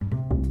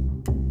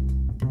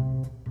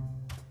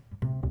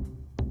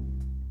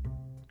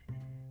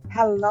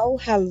Hello,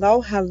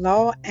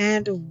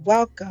 and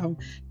welcome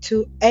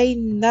to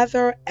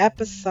another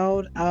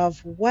episode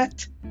of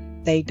What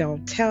They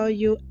Don't Tell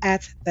You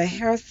at the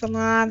Hair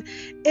Salon.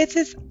 It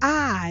is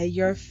I,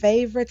 your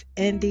favorite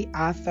indie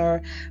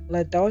author,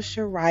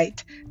 LaDosha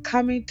Wright,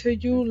 coming to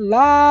you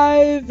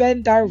live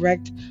and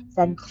direct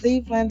from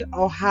Cleveland,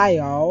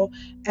 Ohio.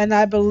 And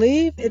I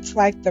believe it's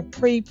like the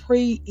pre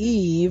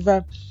eve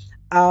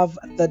of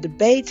the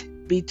debate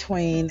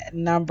between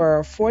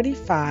number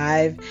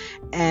 45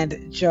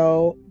 and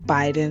Joe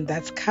Biden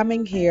that's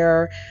coming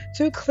here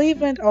to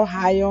Cleveland,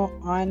 Ohio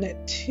on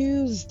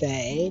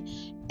Tuesday.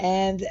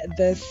 And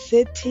the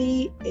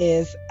city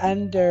is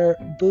under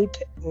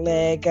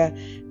bootleg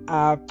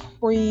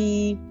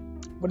pre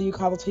what do you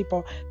call those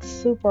people?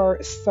 Super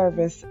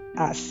service,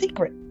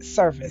 secret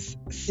service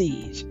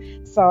siege.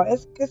 So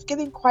it's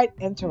getting quite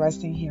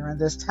interesting here in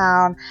this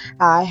town.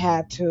 I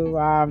had to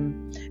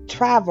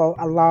travel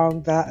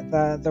along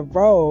the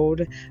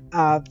road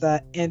of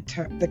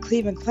the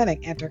Cleveland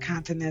Clinic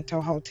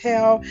Intercontinental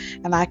Hotel,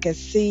 and I could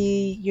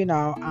see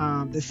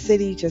the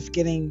city just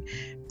getting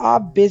all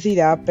busied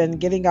up and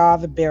getting all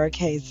the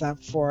barricades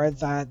up for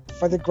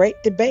the great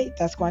debate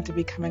that's going to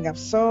be coming up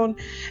soon.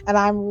 And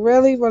I'm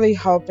really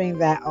hoping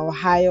that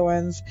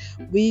Ohioans,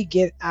 we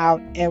get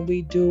out and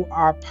we do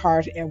our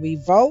part and we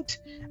vote.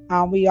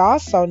 We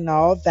also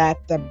know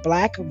that the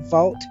Black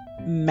Vote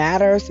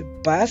Matters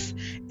bus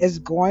is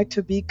going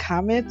to be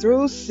coming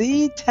through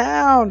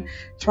C-Town,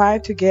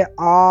 trying to get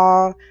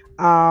all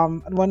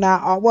well,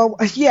 not all, well,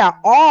 yeah,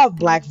 all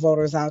black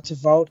voters out to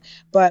vote,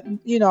 but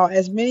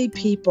as many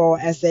people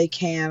as they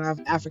can of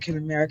African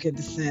American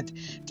descent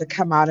to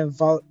come out and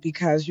vote,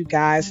 because you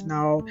guys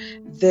know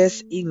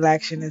this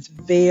election is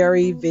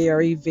very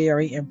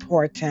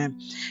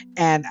important.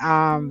 And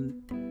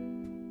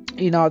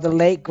the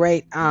late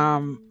great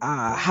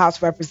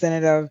House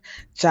Representative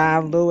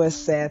John Lewis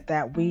said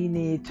that we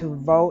need to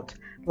vote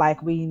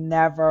like we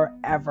never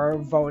ever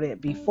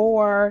voted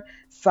before.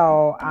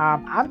 So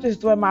I'm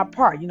just doing my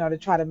part, to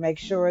try to make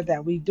sure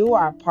that we do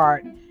our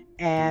part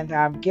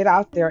and get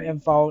out there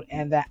and vote,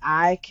 and that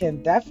I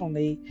can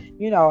definitely,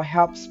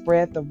 help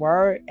spread the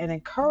word and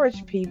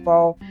encourage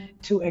people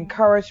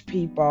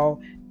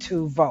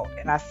to vote.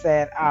 And I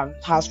said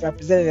House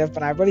Representative,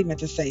 but I really meant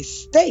to say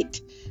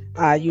state.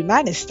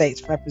 United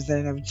States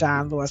Representative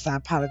John Lewis. I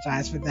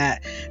apologize for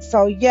that.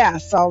 So, yeah,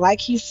 so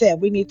like he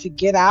said, we need to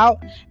get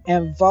out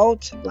and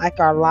vote like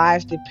our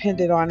lives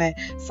depended on it.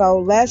 So,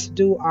 let's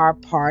do our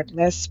part.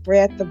 Let's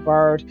spread the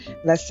word.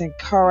 Let's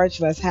encourage.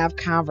 Let's have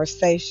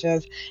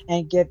conversations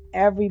and get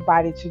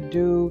everybody to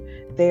do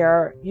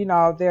their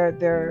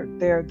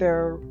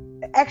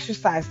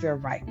exercise their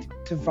right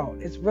to vote.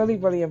 It's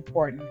really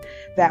important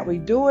that we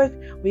do it.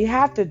 We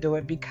have to do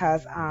it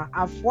because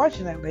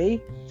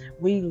unfortunately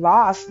we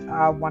lost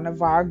one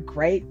of our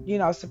great,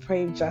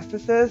 Supreme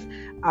Justices,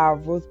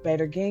 Ruth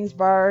Bader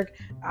Ginsburg.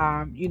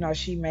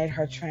 She made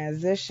her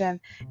transition,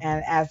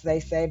 and as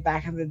they say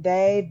back in the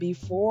day,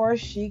 before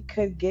she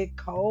could get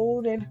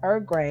cold in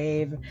her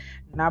grave,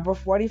 number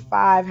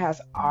 45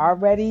 has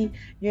already,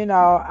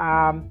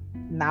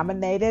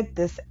 nominated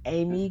this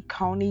Amy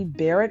Coney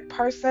Barrett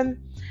person.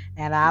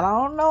 And I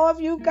don't know if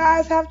you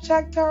guys have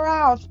checked her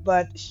out,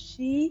 but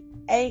she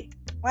ain't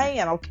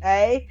playing,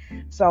 okay?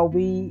 So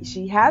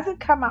she hasn't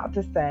come out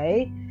to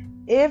say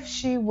if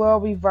she will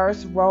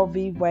reverse Roe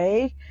v.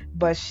 Wade,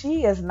 but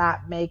she is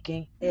not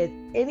making it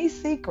any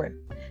secret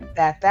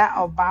that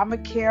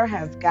Obamacare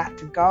has got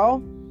to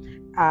go.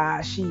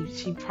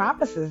 She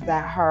promises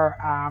that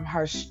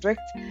her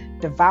strict,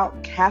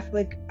 devout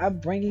Catholic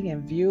upbringing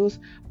and views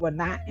will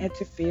not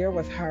interfere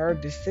with her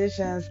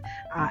decisions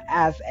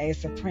as a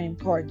Supreme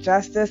Court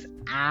justice.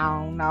 I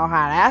don't know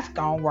how that's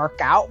gonna work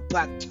out,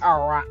 but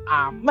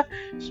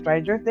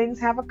stranger things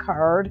have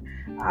occurred.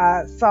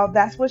 So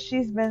that's what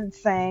she's been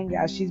saying.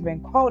 She's been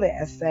quoted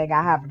as saying,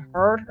 I haven't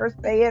heard her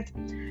say it,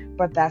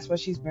 but that's what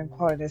she's been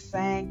quoted as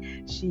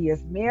saying. She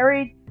is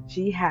married.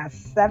 She has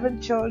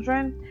 7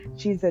 children.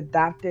 She's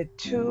adopted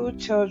 2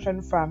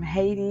 children from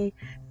Haiti.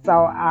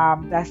 So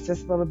that's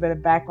just a little bit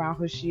of background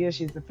who she is.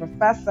 She's a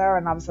professor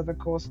and all this other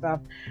cool stuff.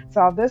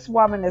 So this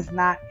woman is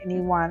not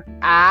anyone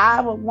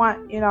I would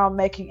want,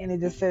 making any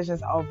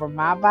decisions over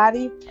my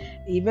body.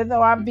 Even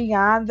though I'm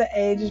beyond the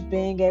age of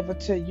being able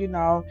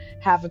to,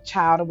 have a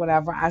child or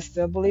whatever, I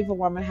still believe a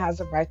woman has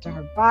a right to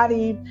her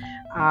body.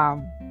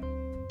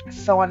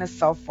 So on and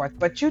so forth.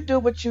 But you do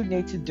what you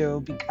need to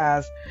do,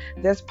 because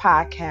this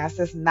podcast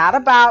is not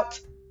about,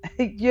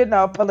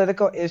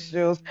 political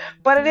issues,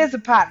 but it is a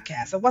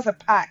podcast. It was a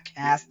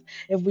podcast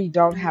if we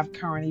don't have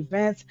current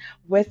events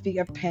with the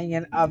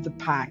opinion of the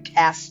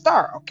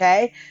podcaster,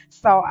 okay?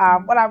 So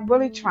what I'm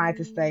really trying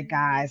to say,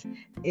 guys,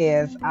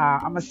 is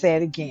I'm going to say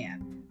it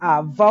again.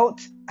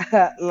 vote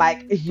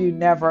like you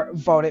never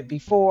voted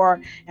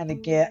before. And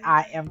again,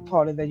 I am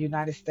quoting the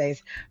United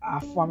States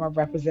former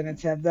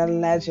representative, the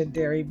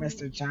legendary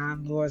Mr.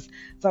 John Lewis.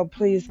 So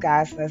please,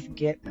 guys, let's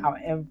get out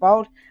and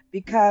vote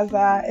because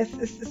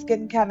it's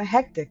getting kind of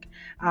hectic.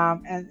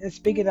 And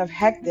speaking of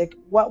hectic,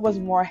 what was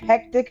more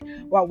hectic?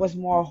 What was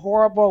more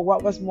horrible?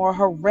 What was more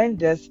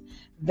horrendous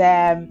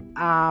than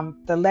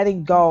the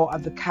letting go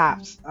of the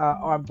cops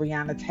on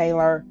Breonna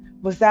Taylor?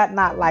 Was that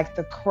not like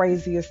the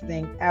craziest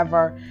thing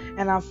ever?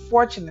 And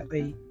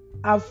unfortunately,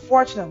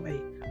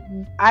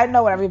 I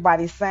know what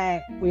everybody's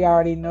saying. We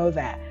already know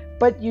that.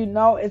 But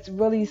it's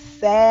really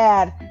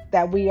sad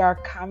that we are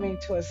coming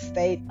to a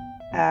state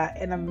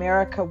in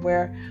America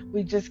where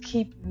we just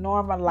keep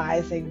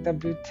normalizing the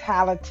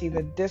brutality,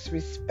 the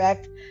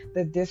disrespect,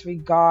 the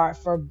disregard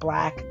for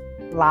Black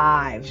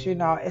lives.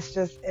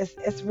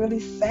 It's really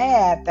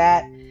sad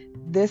that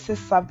this is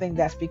something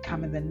that's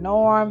becoming the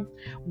norm.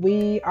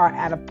 We are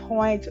at a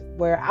point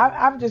where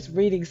I'm just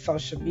reading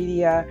social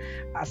media.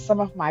 Some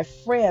of my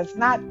friends,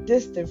 not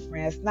distant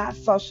friends, not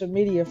social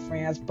media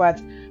friends, but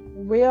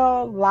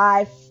real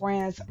life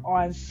friends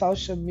on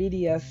social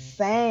media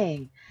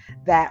saying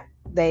that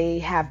they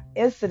have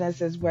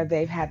incidences where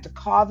they've had to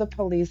call the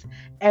police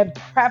and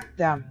prep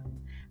them.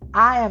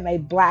 I am a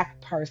Black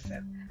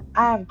person.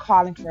 I am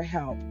calling for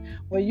help.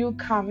 When you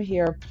come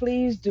here,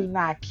 please do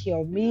not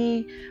kill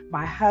me,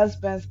 my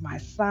husbands, my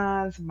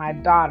sons, my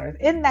daughters.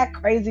 Isn't that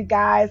crazy,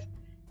 guys?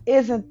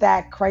 Isn't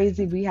that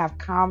crazy? We have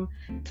come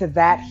to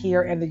that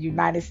here in the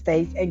United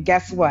States. And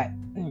guess what?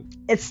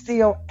 It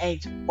still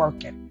ain't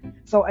working.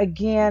 So,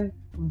 again,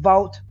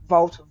 vote,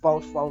 vote,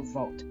 vote, vote,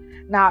 vote.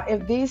 Now,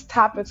 if these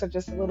topics are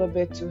just a little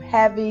bit too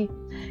heavy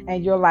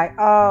and you're like,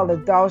 oh,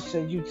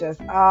 LaDosha, you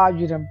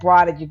done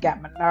brought it. You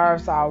got my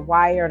nerves all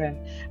wired. And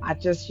I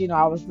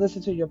was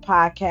listening to your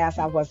podcast.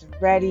 I wasn't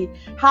ready.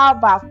 How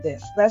about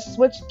this? Let's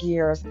switch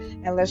gears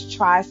and let's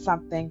try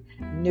something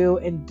new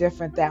and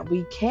different that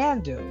we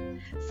can do.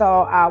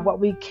 So, what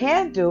we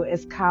can do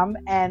is come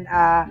and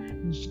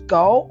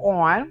go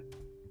on,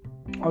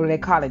 or they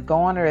call it go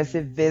on, or is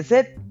it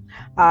visit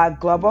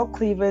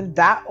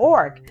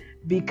globalcleveland.org,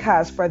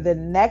 because for the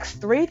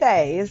next 3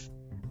 days,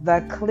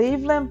 the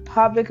Cleveland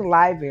Public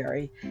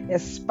Library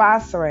is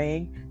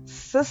sponsoring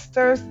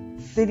Sisters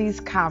Cities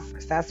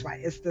Conference. That's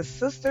right. It's the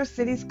Sister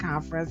Cities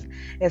Conference.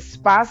 It's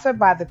sponsored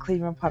by the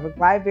Cleveland Public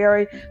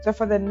Library. So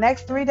for the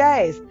next 3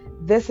 days,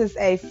 this is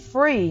a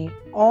free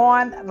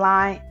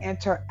online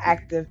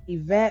interactive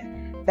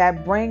event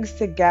that brings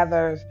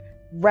together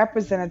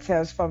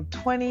representatives from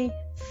 20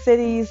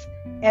 cities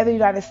in the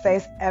United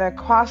States and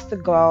across the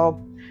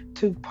globe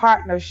to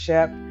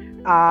partnership,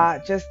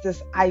 just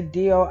this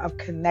ideal of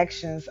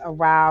connections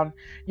around,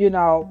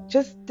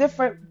 just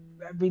different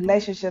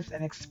relationships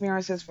and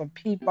experiences from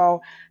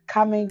people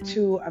coming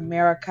to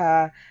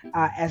America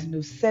as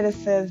new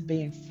citizens,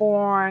 being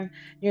foreign,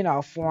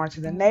 foreign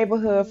to the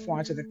neighborhood,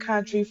 foreign to the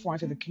country, foreign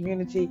to the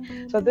community.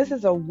 So this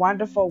is a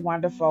wonderful,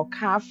 wonderful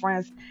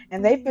conference,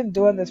 and they've been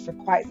doing this for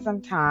quite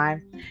some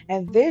time.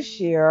 And this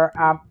year,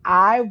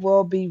 I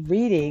will be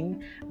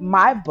reading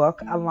my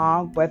book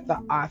along with the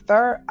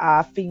author,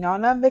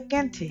 Fiona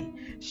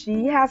McGinty.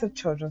 She has a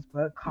children's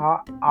book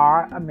called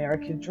Our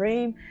American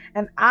Dream,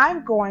 and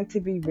I'm going to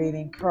be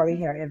reading Curly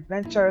Hair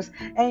Adventures.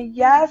 And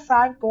yes,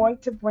 I'm going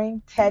to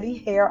bring Teddy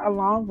Hair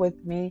along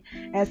with me.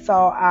 And so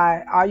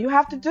all you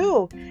have to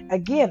do,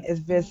 again, is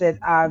visit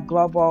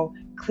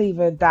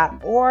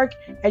globalcleveland.org,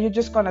 and you're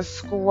just going to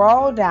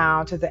scroll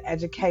down to the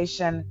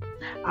education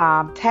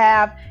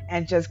tab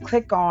and just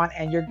click on,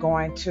 and you're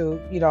going to,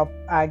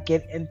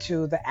 get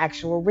into the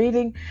actual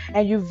reading,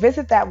 and you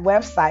visit that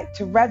website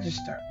to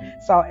register.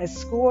 So it's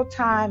school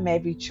time,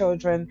 maybe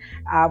children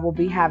will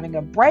be having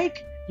a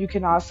break. You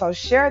can also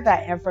share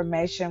that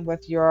information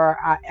with your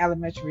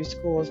elementary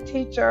school's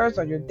teachers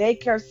or your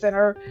daycare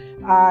center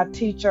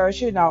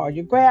teachers, or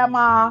your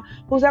grandma,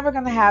 who's ever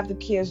going to have the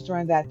kids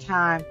during that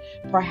time.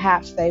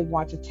 Perhaps they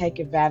want to take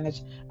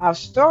advantage of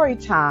story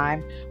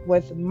time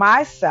with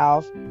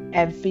myself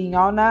and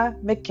Fiona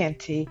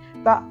McGinty,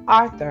 the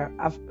author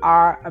of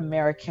Our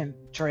American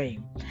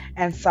Dream.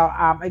 And so,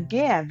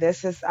 again,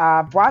 this is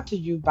brought to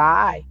you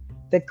by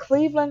the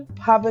Cleveland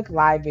Public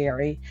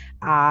Library,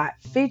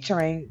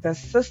 featuring the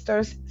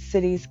Sisters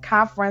Cities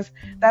Conference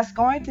that's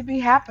going to be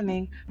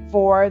happening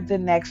for the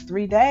next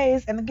 3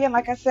 days. And again,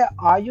 like I said,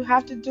 all you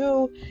have to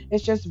do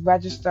is just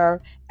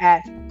register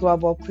at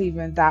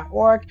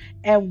globalcleveland.org,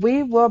 and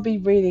we will be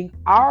reading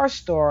our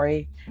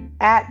story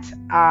at,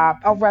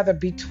 or rather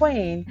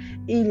between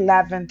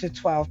 11 to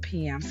 12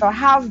 p.m. So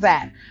how's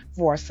that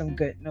for some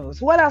good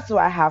news? What else do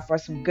I have for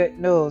some good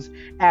news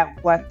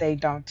at What They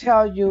Don't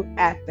Tell You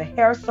at the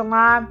hair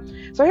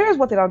salon? So here's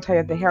what they don't tell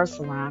you at the hair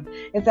salon,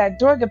 is that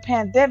during the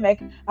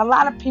pandemic, a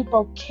lot of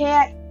people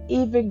can't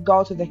even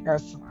go to the hair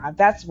salon.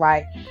 That's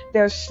right.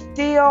 There's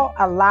still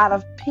a lot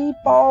of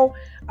people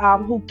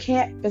who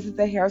can't visit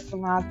the hair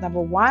salons.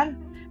 Number one,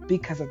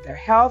 because of their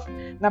health.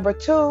 Number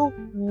two,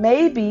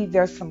 maybe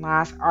their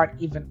salons aren't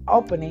even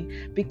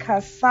opening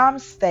because some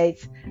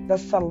states, the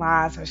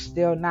salons are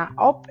still not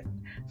open.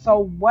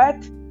 So, what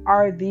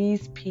are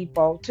these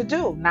people to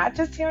do? Not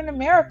just here in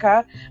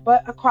America,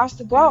 but across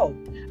the globe.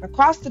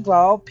 Across the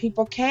globe,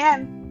 people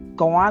can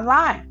go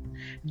online.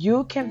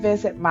 You can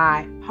visit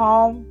my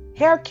home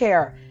hair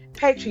care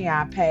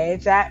Patreon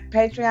page at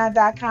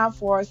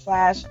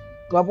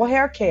patreon.com/global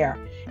hair care.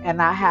 And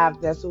I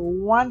have this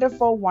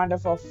wonderful,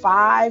 wonderful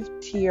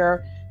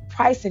 5-tier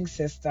pricing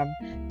system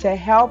to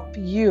help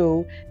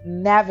you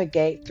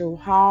navigate through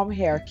home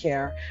hair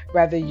care,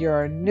 whether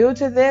you're new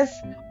to this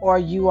or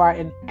you are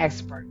an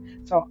expert.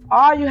 So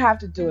all you have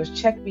to do is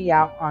check me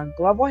out on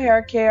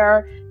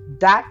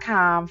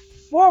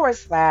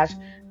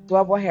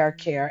globalhaircare.com/global hair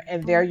care.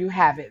 And there you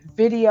have it.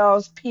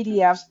 Videos,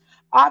 PDFs,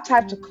 all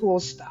types of cool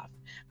stuff.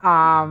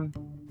 Um,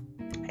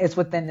 is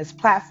within this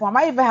platform.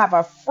 I even have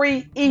a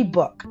free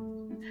ebook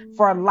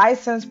for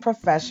licensed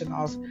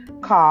professionals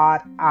called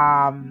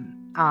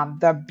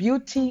the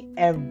Beauty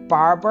and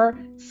Barber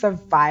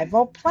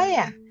Survival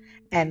Plan.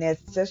 And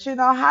it's just,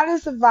 how to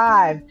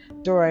survive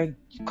during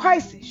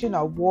crises,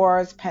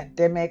 wars,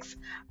 pandemics,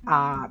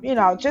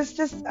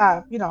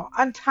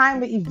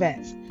 untimely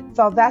events.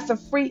 So that's a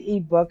free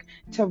ebook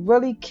to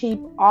really keep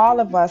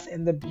all of us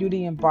in the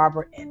beauty and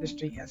barber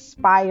industry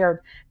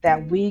inspired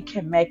that we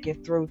can make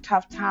it through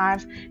tough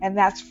times. And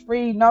that's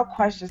free, no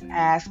questions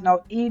asked,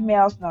 no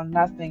emails, no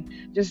nothing.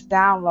 Just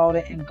download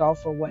it and go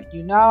for what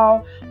you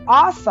know.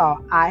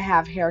 Also, I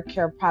have hair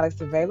care products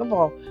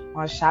available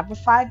on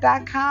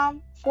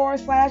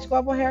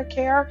Shopify.com/global hair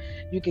care.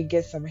 You can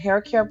get some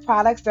hair care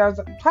products. There's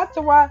a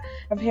plethora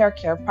of hair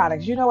care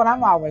products. You know what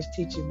I'm always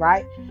teaching,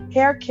 right?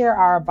 Hair care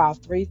are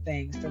about three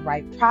things: the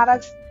right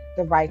products,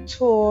 the right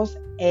tools,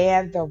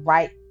 and the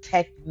right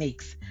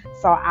techniques.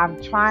 So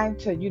I'm trying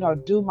to,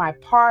 do my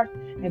part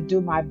and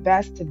do my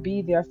best to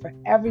be there for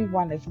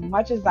everyone as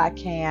much as I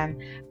can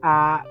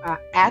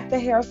at the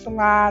hair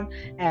salon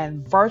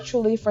and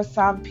virtually for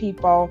some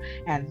people.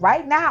 And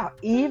right now,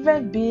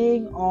 even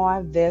being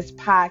on this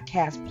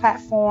podcast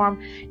platform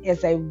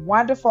is a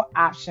wonderful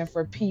option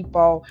for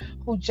people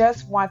who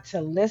just want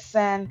to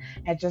listen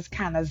and just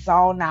kind of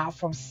zone out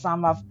from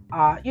some of,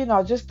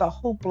 just the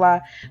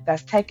hoopla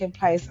that's taking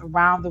place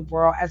around the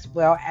world, as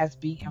well as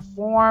be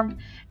informed.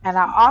 And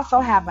I also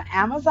have an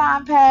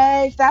Amazon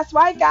page. That's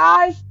right,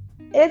 guys.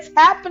 It's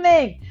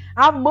happening.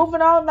 I'm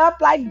moving on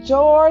up like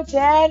George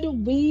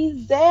and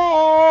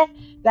Weezy.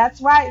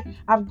 That's right.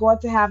 I'm going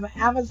to have an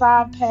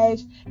Amazon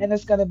page, and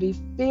it's going to be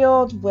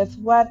filled with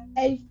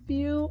a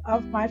few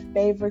of my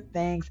favorite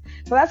things.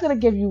 So that's going to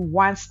give you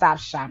one-stop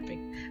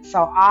shopping.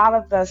 So all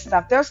of the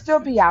stuff, they'll still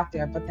be out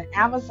there, but the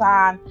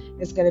Amazon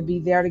is going to be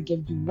there to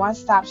give you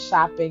one-stop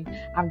shopping.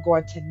 I'm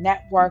going to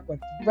network with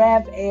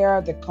Rev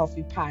Air, the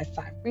Kofi Pie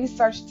Site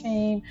Research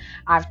Team.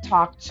 I've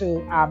talked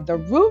to the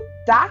Root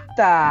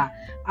Doctor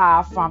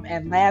from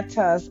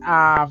Atlanta's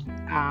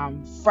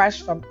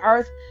Fresh from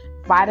Earth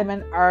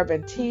Vitamin Herb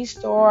and Tea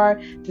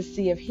store to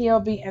see if he'll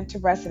be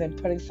interested in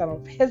putting some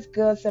of his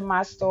goods in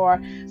my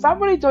store. So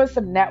I'm really doing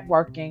some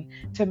networking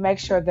to make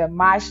sure that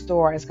my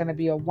store is going to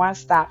be a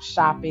one-stop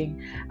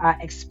shopping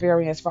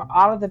experience for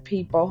all of the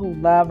people who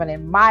love and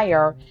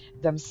admire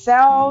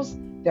themselves,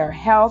 their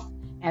health,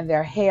 and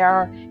their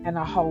hair in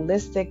a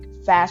holistic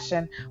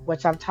fashion,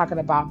 which I'm talking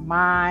about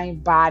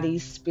mind, body,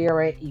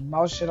 spirit,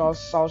 emotional,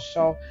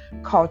 social,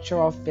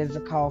 cultural,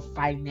 physical,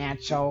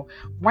 financial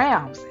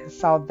realms. And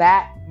so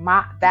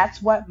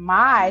that's what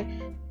my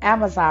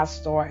Amazon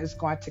store is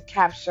going to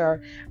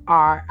capture,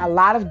 are a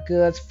lot of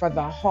goods for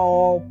the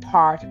whole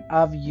part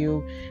of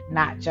you,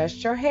 not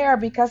just your hair,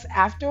 because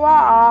after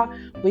all,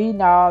 we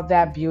know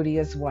that beauty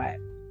is what?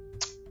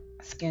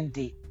 Skin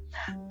deep.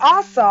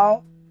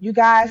 Also, you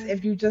guys,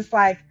 if you just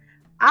like,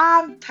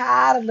 I'm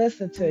tired of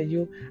listening to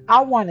you,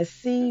 I want to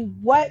see,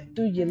 what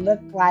do you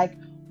look like?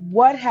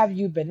 What have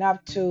you been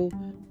up to?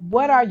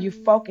 What are you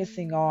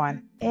focusing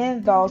on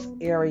in those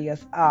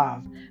areas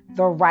of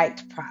the right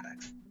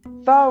products,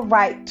 the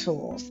right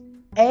tools,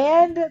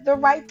 and the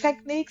right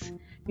techniques?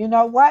 You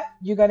know what?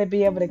 You're going to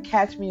be able to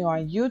catch me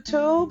on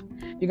YouTube.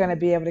 You're going to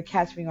be able to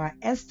catch me on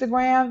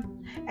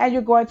Instagram. And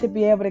you're going to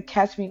be able to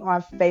catch me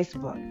on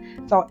Facebook.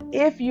 So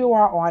if you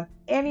are on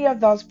any of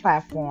those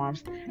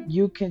platforms,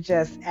 you can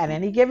just, at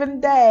any given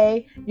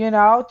day,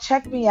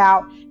 check me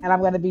out. And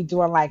I'm going to be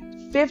doing like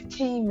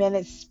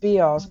 15-minute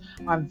spills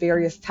on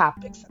various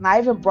topics. And I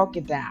even broke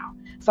it down.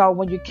 So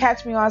when you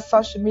catch me on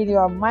social media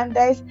on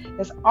Mondays,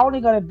 it's only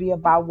going to be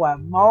about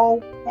what?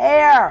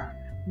 Mohair.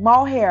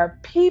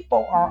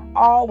 People are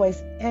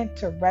always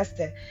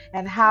interested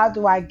in, how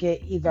do I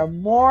get either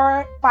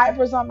more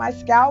fibers on my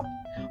scalp,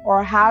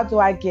 or how do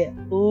I get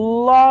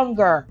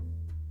longer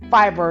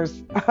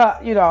fibers,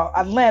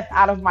 a length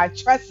out of my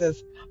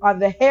tresses on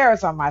the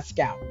hairs on my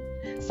scalp.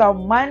 So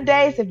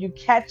Mondays, if you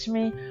catch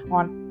me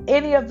on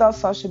any of those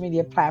social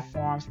media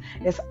platforms,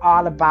 it's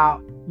all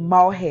about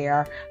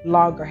mohair,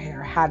 longer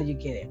hair. How do you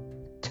get it?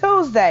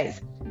 Tuesdays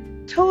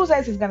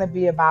is going to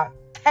be about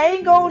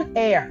tangled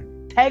hair.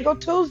 Tangled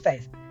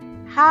Tuesdays.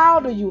 How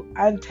do you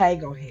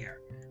untangle hair?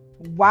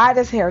 Why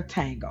does hair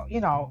tangle?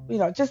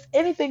 Just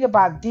anything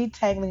about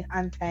detangling,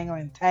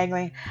 untangling,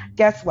 tangling.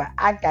 Guess what?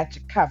 I got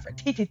you covered.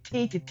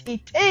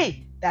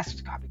 TTT. That's what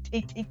you call me.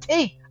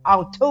 TTT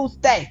on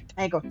Tuesday.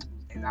 Tangle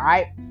Tuesdays, all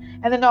right?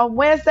 And then on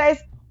Wednesdays,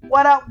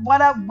 what up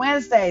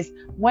Wednesdays?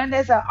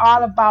 Wednesdays are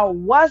all about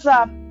what's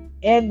up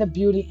in the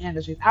beauty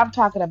industry. I'm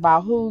talking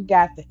about who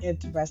got the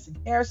interesting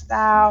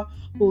hairstyle,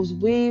 whose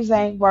weaves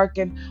ain't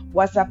working,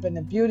 what's up in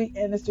the beauty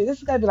industry. This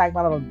is gonna be like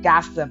my little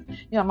gossip,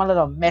 my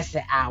little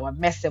messy hour,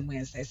 messy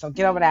Wednesday. So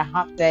get over that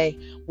hump day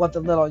with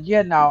a little,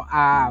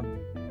 a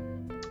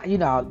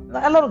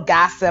little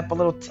gossip, a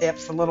little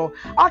tips, a little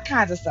all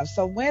kinds of stuff.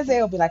 So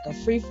Wednesday will be like a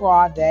free for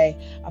all day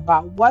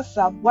about what's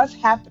up, what's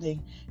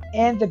happening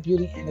in the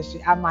beauty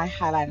industry. I might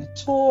highlight a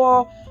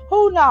tool.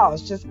 Who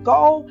knows? Just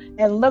go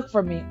and look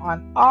for me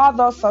on all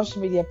those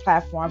social media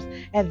platforms,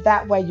 and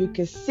that way you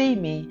can see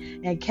me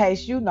in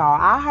case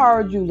I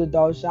heard you,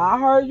 Ladosha. I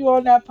heard you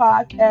on that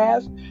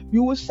podcast.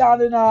 You were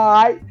sounding all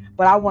right,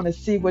 but I want to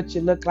see what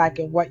you look like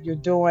and what you're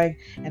doing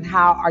and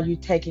how are you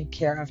taking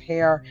care of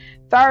hair.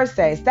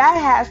 Thursdays,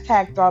 that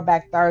hashtag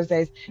Throwback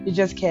Thursdays, you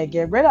just can't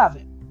get rid of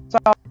it. So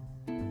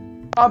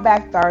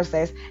Throwback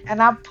Thursdays,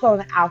 and I'm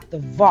pulling out the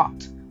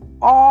vault.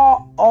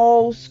 All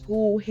old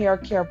school hair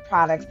care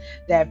products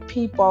that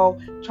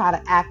people try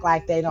to act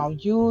like they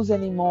don't use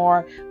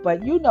anymore.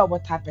 But you know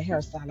what type of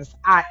hairstylist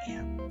I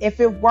am.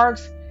 If it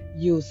works,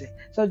 use it.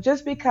 So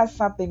just because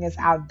something is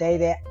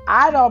outdated,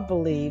 I don't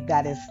believe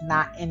that it's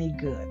not any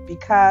good,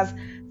 because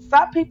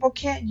some people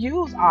can't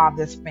use all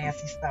this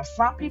fancy stuff.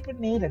 Some people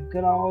need a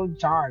good old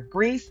jar of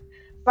grease.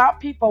 Some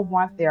people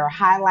want their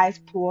highlights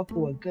pulled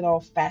through a good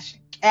old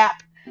fashioned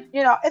cap.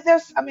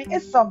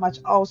 It's so much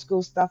old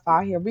school stuff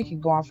out here. We can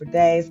go on for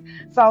days.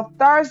 So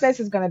Thursdays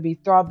is going to be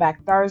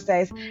Throwback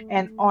Thursdays.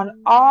 And on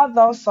all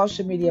those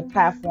social media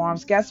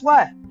platforms, guess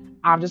what?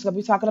 I'm just going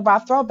to be talking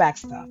about throwback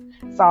stuff.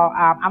 So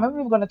I'm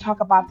even going to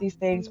talk about these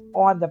things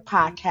on the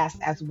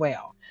podcast as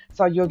well.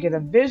 So you'll get a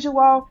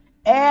visual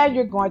and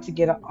you're going to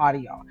get an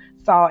audio.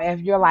 So if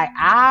you're like,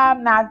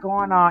 I'm not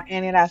going on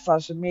any of that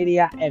social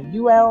media, if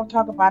you don't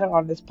talk about it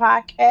on this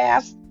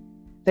podcast,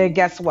 then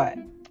guess what?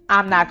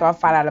 I'm not going to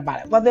find out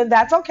about it. Well, then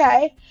that's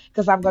okay,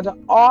 because I'm going to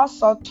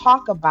also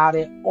talk about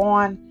it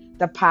on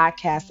the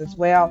podcast as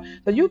well.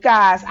 So you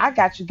guys, I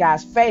got you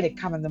guys faded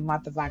coming the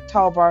month of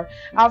October.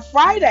 On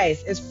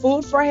Fridays is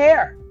Food for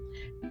Hair.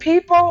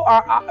 People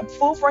are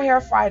Food for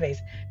Hair Fridays.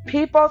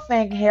 People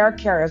think hair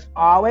care is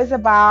always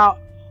about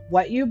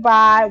what you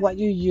buy, what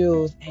you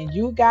use. And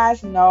you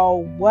guys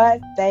know what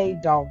they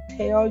don't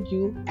tell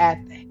you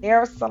at the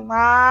hair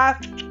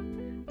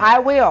salon? I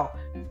will.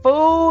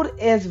 Food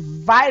is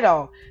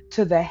vital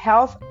to the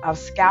health of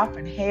scalp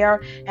and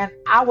hair, and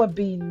I would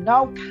be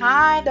no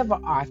kind of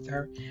an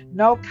author,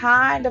 no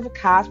kind of a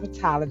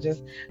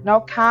cosmetologist, no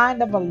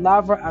kind of a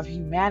lover of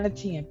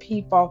humanity and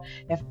people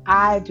if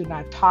I do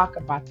not talk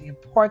about the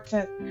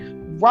important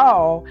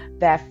role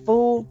that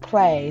food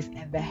plays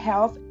in the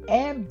health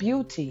and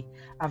beauty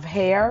of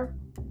hair,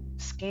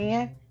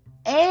 skin,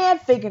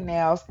 and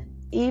fingernails,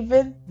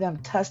 even them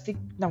crusty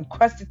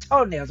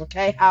toenails,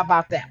 okay? How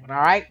about that one,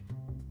 all right?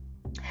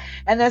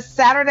 And then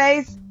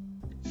Saturdays,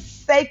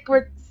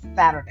 Sacred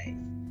Saturdays.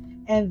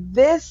 And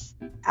these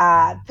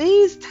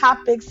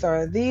topics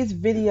or these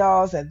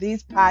videos and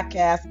these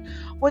podcasts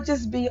will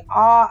just be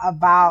all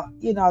about,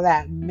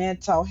 that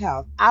mental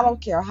health. I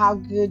don't care how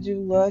good you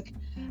look.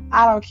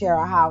 I don't care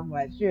how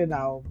much,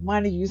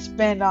 money you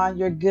spend on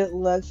your good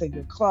looks and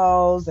your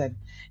clothes and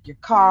your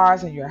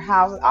cars and your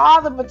house,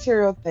 all the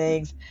material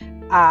things.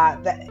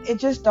 That it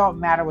just don't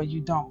matter when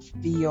you don't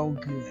feel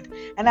good.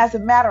 And as a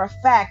matter of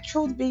fact,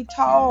 truth be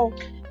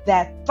told,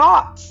 that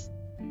thoughts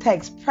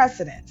takes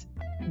precedence.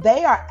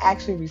 They are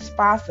actually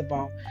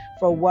responsible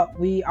for what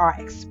we are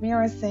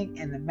experiencing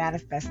in the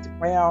manifested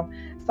realm.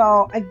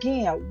 So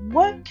again,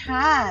 what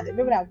kind of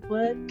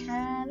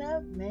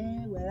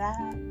man would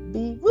I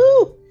be?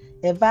 Woo!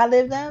 If I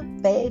lived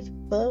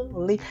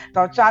unfaithfully.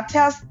 Don't y'all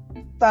tell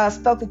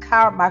Stokely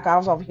Carmichael I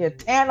was over here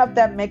tearing up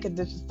that Make a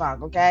Dishes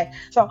song, okay?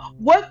 So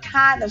what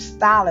kind of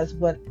stylist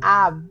would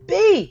I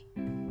be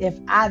if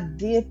I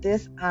did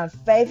this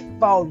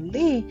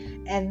unfaithfully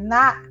and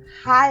not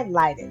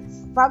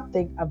highlighted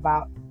something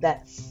about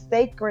that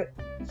sacred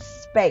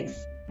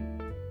space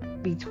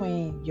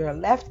between your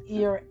left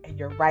ear and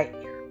your right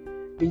ear,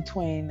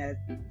 between the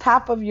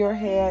top of your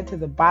head to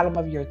the bottom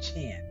of your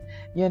chin?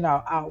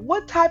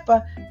 What type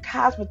of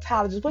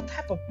cosmetologist, what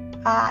type of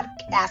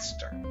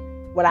podcaster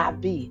would I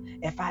be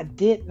if I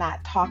did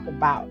not talk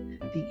about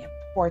the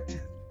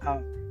importance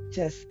of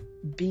just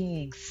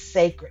being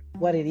sacred,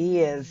 what it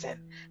is and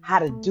how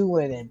to do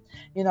it? And,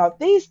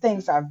 these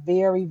things are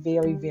very,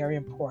 very, very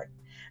important.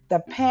 The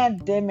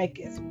pandemic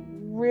is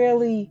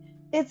really,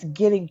 it's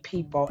getting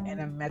people in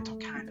a mental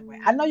kind of way.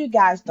 I know you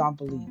guys don't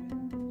believe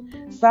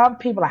it. Some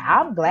people like,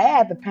 I'm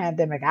glad the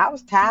pandemic. I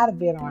was tired of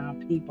being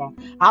around people.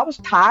 I was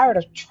tired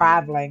of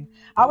traveling.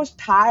 I was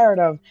tired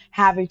of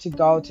having to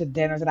go to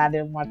dinners that I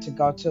didn't want to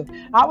go to.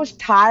 I was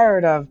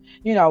tired of,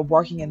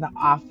 working in the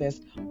office.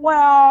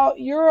 Well,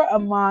 you're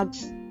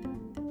amongst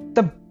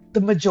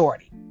the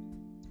majority.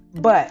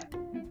 But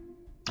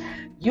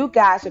you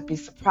guys would be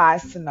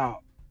surprised to know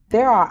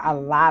there are a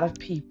lot of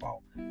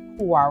people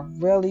who are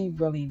really,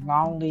 really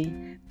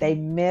lonely. They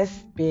miss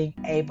being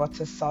able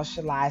to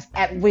socialize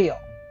at will.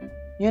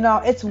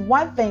 It's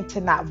one thing to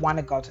not want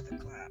to go to the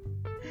club.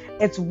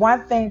 It's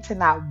one thing to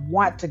not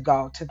want to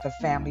go to the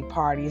family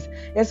parties.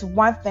 It's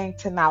one thing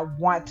to not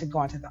want to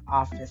go into the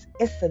office.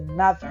 It's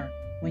another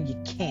when you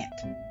can't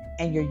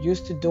and you're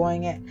used to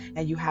doing it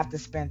and you have to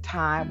spend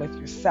time with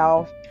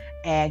yourself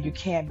and you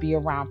can't be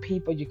around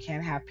people. You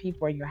can't have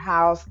people in your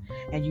house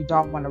and you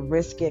don't want to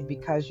risk it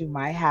because you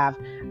might have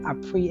a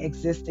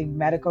pre-existing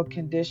medical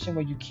condition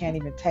where you can't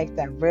even take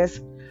that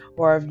risk.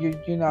 Or if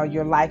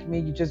you're like me,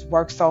 you just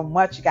work so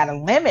much, you got to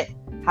limit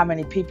how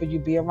many people you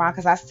be around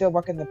because I still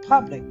work in the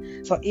public.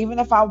 So even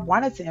if I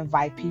wanted to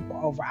invite people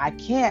over, I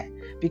can't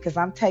because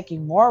I'm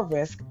taking more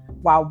risk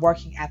while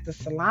working at the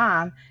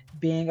salon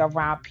being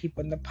around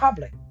people in the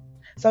public.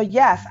 So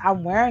yes,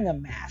 I'm wearing a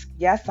mask.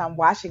 Yes, I'm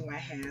washing my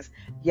hands.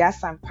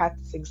 Yes, I'm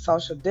practicing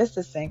social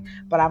distancing,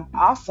 but I'm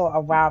also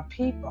around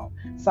people.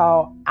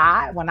 So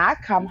when I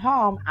come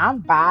home, I'm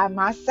by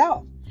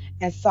myself.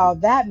 And so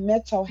that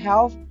mental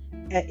health,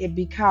 it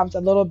becomes a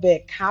little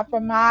bit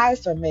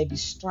compromised or maybe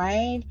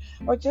strained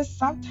or just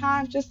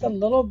sometimes just a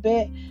little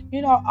bit,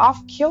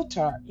 off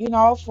kilter,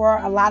 for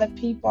a lot of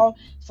people.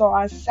 So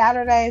on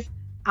Saturdays,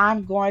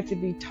 I'm going to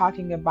be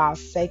talking about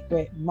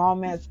sacred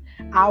moments.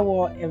 I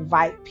will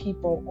invite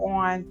people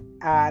on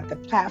the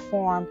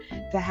platform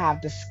to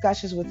have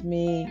discussions with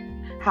me,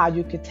 how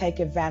you could take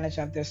advantage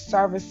of their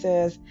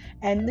services.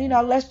 And,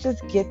 let's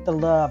just get the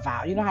love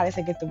out. You know how they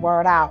say get the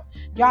word out?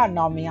 Y'all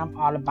know me, I'm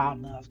all about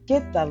love.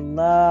 Get the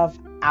love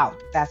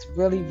out. That's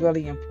really,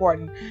 really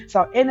important.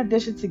 So, in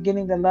addition to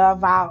getting the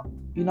love out,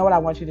 you know what I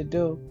want you to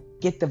do?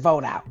 Get the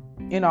vote out.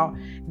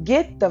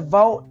 Get the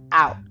vote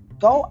out.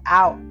 Go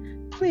out.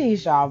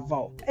 Please, y'all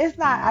vote. It's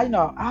not, I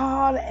know,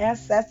 all the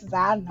ancestors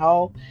I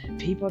know,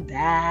 people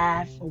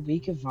died so we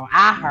could vote.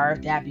 I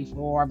heard that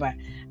before, but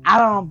I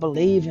don't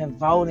believe in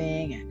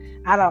voting.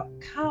 And I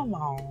don't, come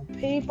on,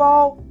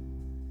 people.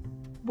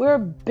 We're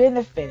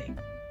benefiting.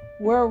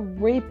 We're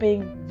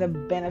reaping the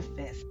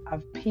benefits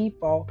of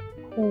people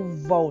who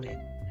voted.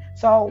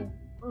 So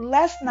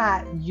let's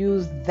not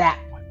use that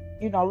one.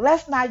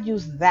 Let's not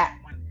use that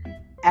one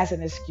as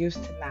an excuse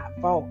to not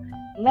vote.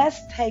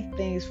 Let's take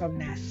things from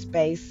that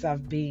space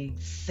of being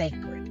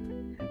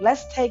sacred.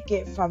 Let's take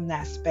it from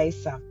that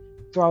space of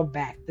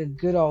throwback, the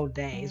good old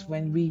days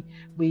when we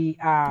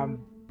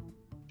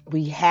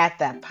had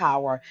that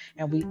power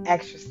and we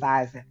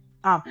exercised it.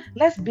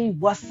 Let's be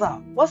what's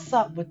up. What's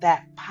up with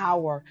that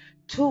power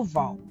to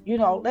vote?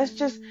 Let's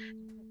just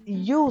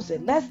use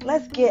it.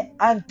 Let's get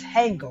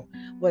untangled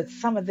with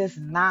some of this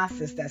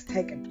nonsense that's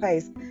taking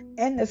place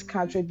in this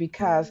country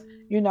because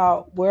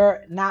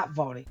we're not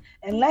voting.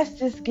 And let's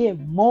just get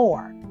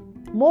more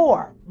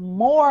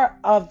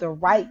of the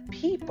right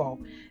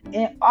people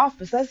in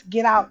office. Let's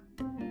get out,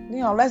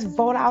 let's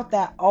vote out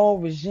that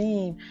old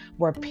regime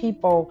where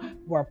people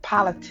were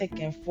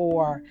politicking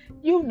for,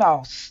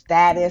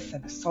 status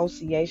and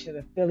association,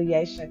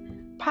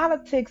 affiliation.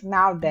 Politics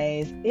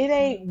nowadays, it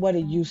ain't what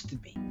it used to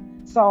be.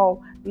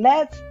 So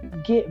let's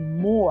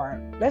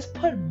let's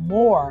put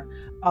more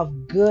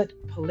of good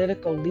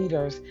political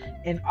leaders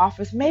in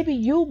office. Maybe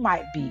you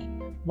might be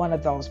one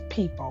of those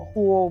people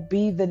who will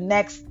be the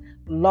next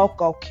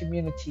local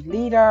community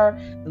leader,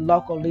 the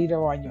local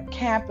leader on your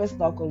campus,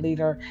 local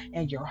leader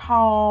in your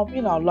home,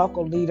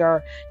 local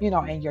leader,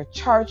 in your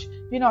church.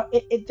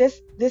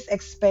 This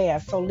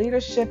expands. So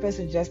leadership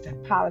isn't just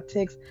in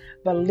politics,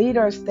 but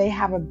leaders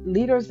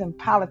in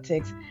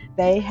politics,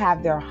 they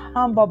have their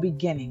humble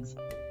beginnings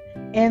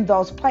in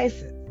those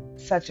places,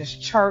 such as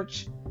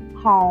church,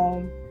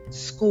 home,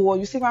 school.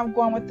 You see where I'm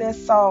going with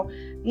this? So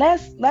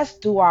let's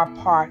do our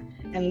part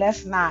and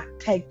let's not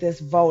take this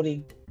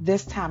voting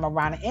this time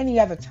around and any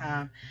other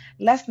time.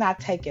 Let's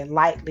not take it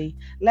lightly.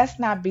 Let's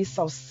not be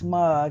so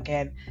smug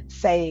and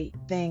say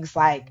things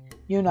like,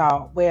 I'm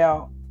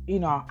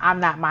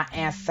not my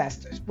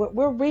ancestors.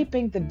 We're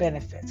reaping the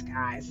benefits,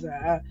 guys.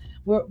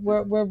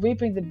 We're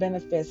reaping the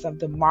benefits of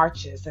the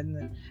marches and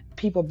the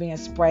people being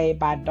sprayed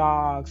by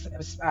dogs,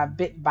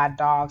 bitten by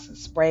dogs, and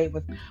sprayed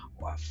with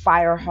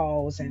fire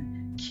hose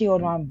and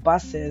killed on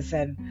buses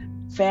and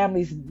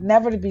families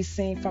never to be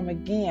seen from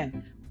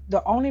again.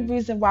 The only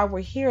reason why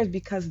we're here is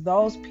because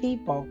those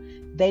people,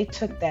 they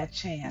took that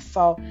chance.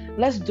 So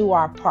let's do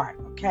our part,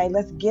 okay?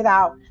 Let's get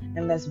out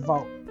and let's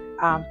vote.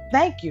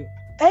 Thank you.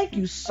 Thank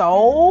you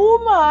so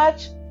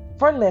much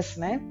for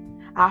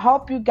listening. I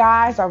hope you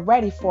guys are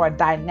ready for a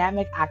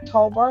dynamic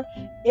October.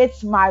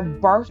 It's my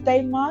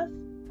birthday month.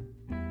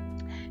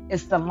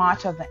 It's the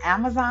launch of the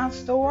Amazon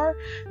store.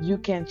 You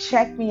can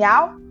check me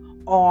out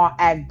or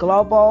at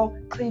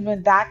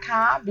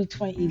globalcleveland.com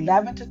between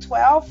 11 to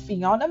 12.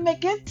 Fiona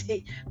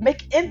McEntee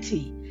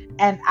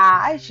and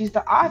she's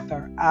the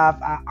author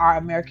of Our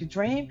American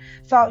Dream.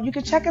 So you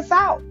can check us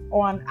out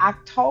on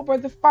October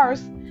the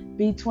 1st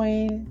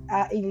between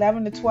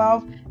 11 to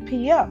 12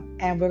 p.m.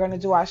 And we're going to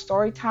do our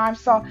story time.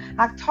 So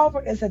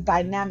October is a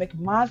dynamic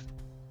month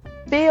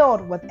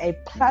filled with a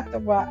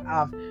plethora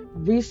of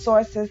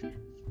resources,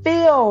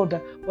 filled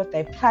with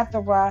a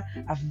plethora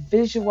of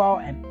visual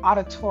and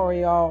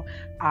auditorial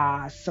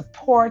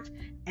support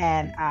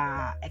and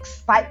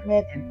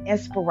excitement and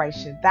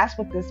inspiration. That's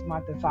what this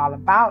month is all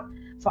about.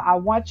 So I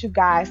want you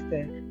guys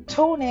to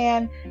tune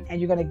in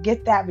and you're going to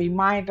get that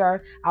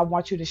reminder. I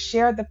want you to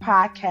share the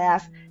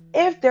podcast.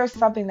 If there's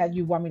something that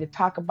you want me to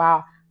talk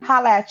about,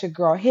 holla at your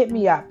girl. Hit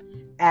me up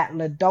at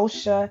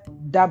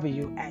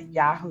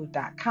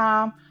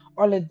ladoshaw@yahoo.com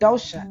or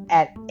ladosha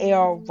at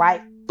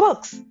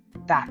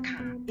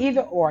lwritebooks.com.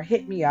 Either or,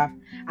 hit me up.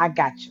 I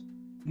got you.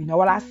 You know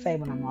what I say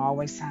when I'm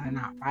always signing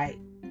out, right?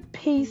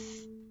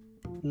 Peace,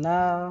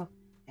 love,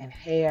 and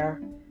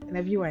hair. And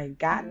if you ain't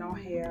got no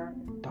hair,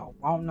 don't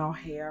want no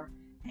hair,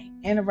 ain't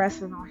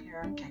interested in no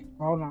hair, can't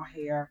grow no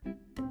hair,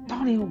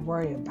 don't even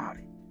worry about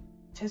it.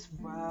 Just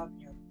rub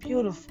your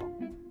beautiful,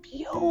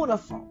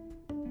 beautiful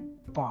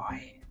bald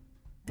head.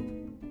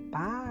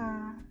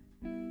 Bye.